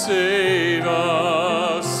 Save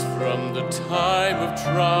us from the time of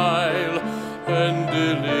trial and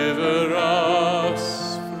deliver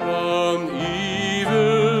us from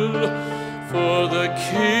evil. For the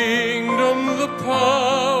kingdom, the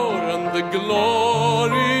power, and the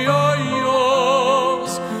glory are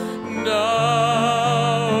yours,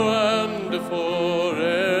 now and forever.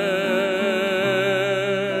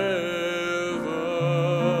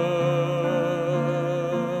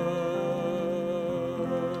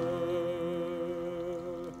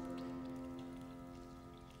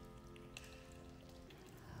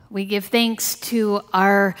 We give thanks to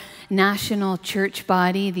our national church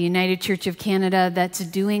body, the United Church of Canada, that's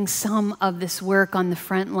doing some of this work on the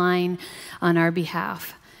front line on our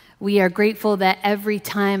behalf. We are grateful that every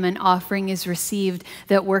time an offering is received,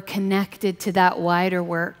 that we're connected to that wider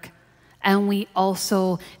work. And we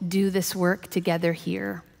also do this work together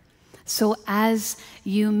here. So as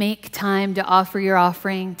you make time to offer your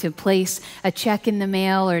offering, to place a check in the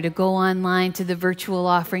mail, or to go online to the virtual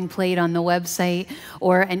offering plate on the website,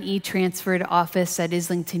 or an e-transfer to office at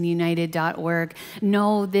islingtonunited.org,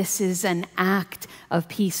 know this is an act of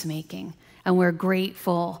peacemaking. And we're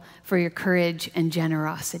grateful for your courage and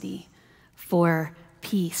generosity. For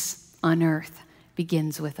peace on earth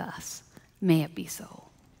begins with us. May it be so.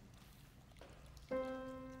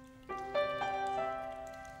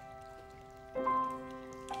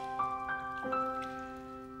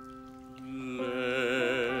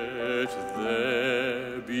 Let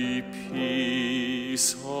there be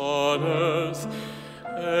peace on earth,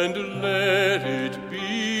 and let it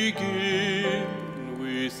begin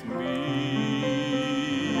with me.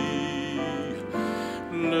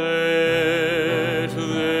 Let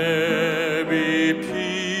there be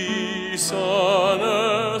peace on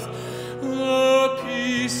earth, the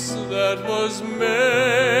peace that was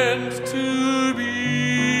meant to be.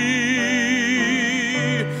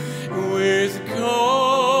 With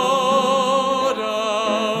God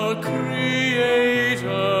our Creator,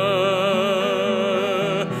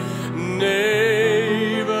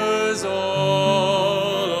 neighbors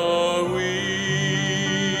all are we.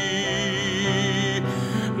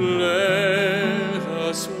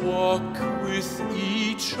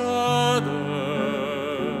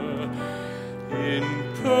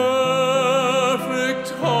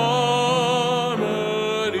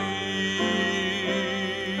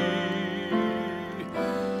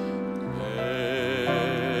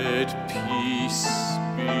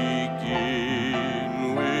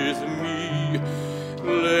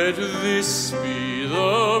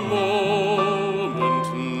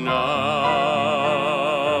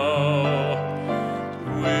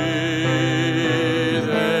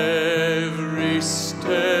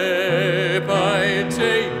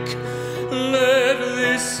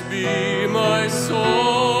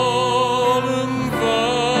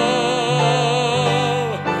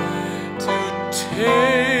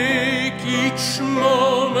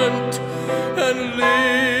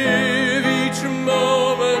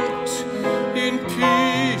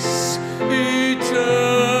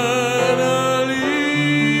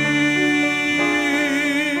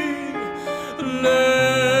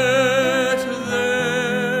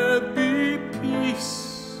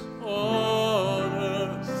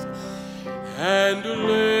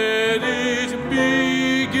 let it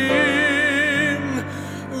begin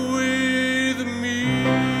with me.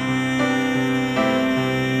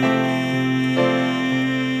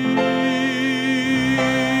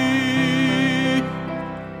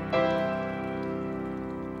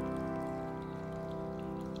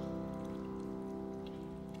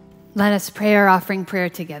 Let us pray our offering prayer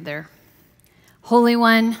together. Holy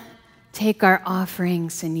One, take our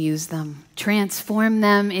offerings and use them. Transform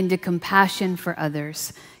them into compassion for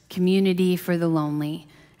others, community for the lonely,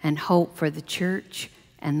 and hope for the church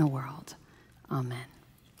and the world. Amen.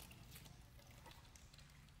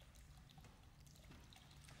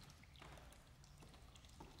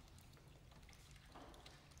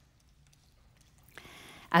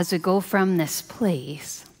 As we go from this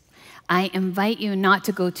place, I invite you not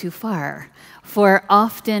to go too far, for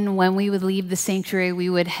often when we would leave the sanctuary, we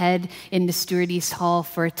would head into Stuart East Hall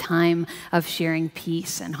for a time of sharing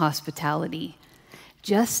peace and hospitality.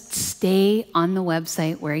 Just stay on the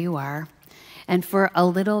website where you are, and for a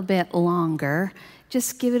little bit longer,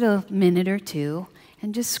 just give it a minute or two,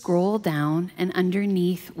 and just scroll down, and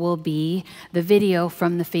underneath will be the video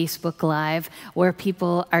from the Facebook Live where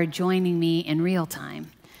people are joining me in real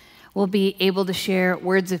time. We'll be able to share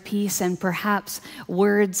words of peace and perhaps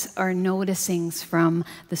words or noticings from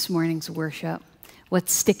this morning's worship,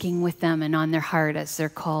 what's sticking with them and on their heart as they're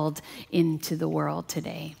called into the world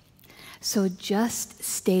today. So just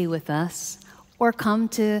stay with us, or come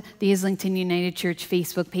to the Islington United Church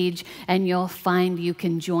Facebook page and you'll find you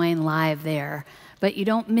can join live there. But you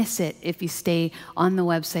don't miss it if you stay on the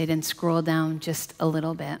website and scroll down just a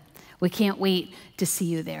little bit. We can't wait to see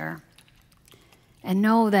you there. And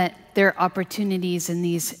know that there are opportunities in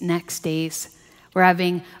these next days. We're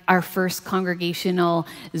having our first congregational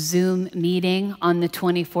Zoom meeting on the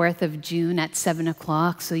 24th of June at 7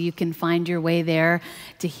 o'clock, so you can find your way there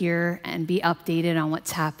to hear and be updated on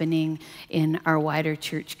what's happening in our wider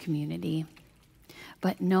church community.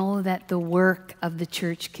 But know that the work of the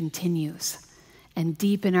church continues, and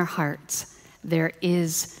deep in our hearts, there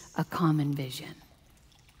is a common vision.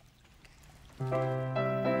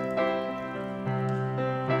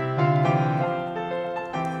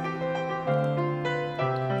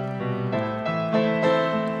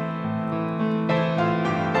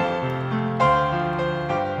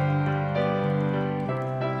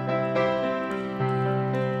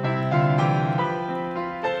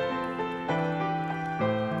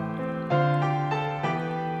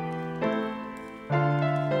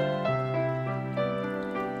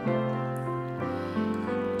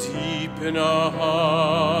 In our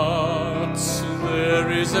hearts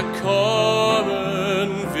there is a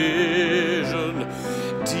common vision.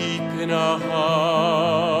 Deep in our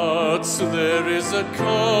hearts there is a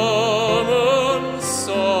common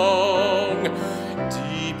song.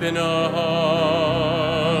 Deep in our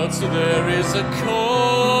hearts there is a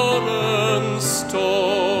common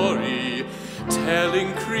story,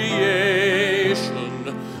 telling creation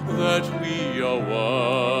that we are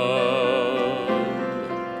one.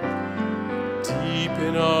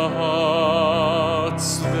 In our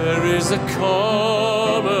hearts there is a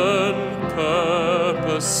common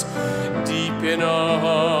purpose. Deep in our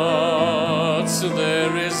hearts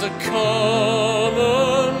there is a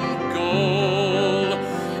common goal.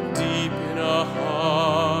 Deep in our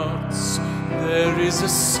hearts there is a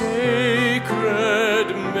sacred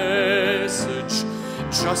message,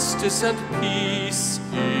 justice and peace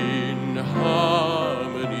in harmony.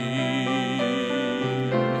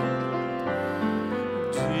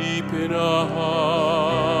 In our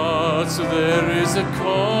hearts there is a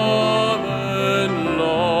common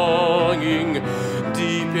longing.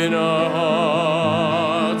 Deep in our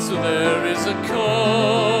hearts there is a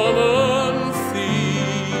common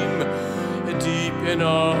theme. Deep in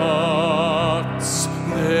our hearts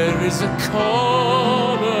there is a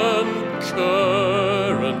common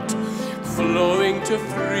current, flowing to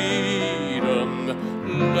freedom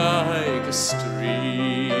like a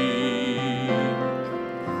stream.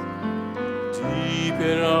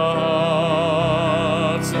 In our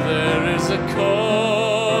hearts there is a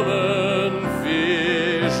common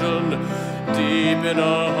vision. Deep in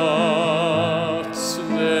our hearts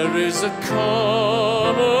there is a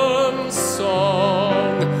common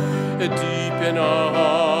song. Deep in our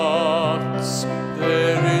hearts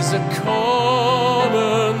there is a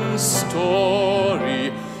common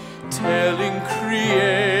story, telling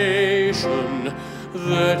creation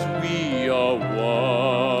that we are one.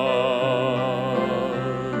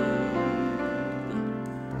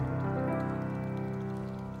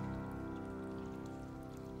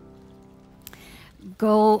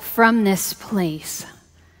 Go from this place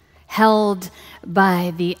held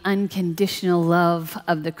by the unconditional love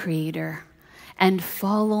of the Creator, and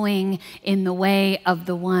following in the way of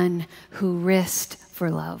the one who risked for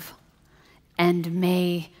love. And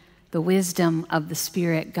may the wisdom of the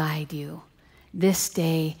Spirit guide you this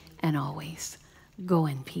day and always. Go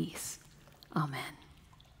in peace. Amen.